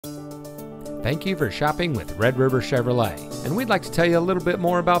Thank you for shopping with Red River Chevrolet, and we'd like to tell you a little bit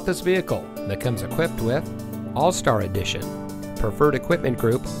more about this vehicle that comes equipped with All-Star Edition, Preferred Equipment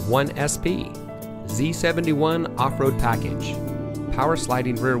Group 1SP, Z71 Off-Road Package, Power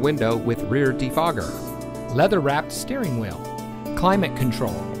Sliding Rear Window with Rear Defogger, Leather-Wrapped Steering Wheel, Climate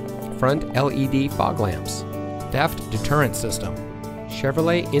Control, Front LED Fog Lamps, Theft Deterrent System,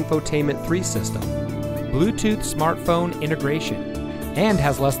 Chevrolet Infotainment 3 System, Bluetooth Smartphone Integration, and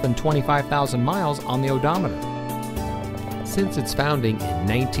has less than 25,000 miles on the odometer. Since its founding in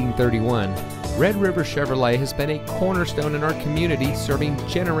 1931, Red River Chevrolet has been a cornerstone in our community, serving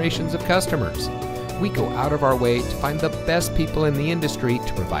generations of customers. We go out of our way to find the best people in the industry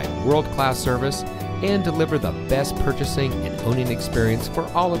to provide world-class service and deliver the best purchasing and owning experience for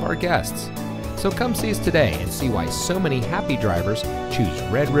all of our guests. So come see us today and see why so many happy drivers choose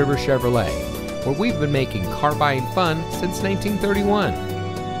Red River Chevrolet, where we've been making car buying fun since 1931.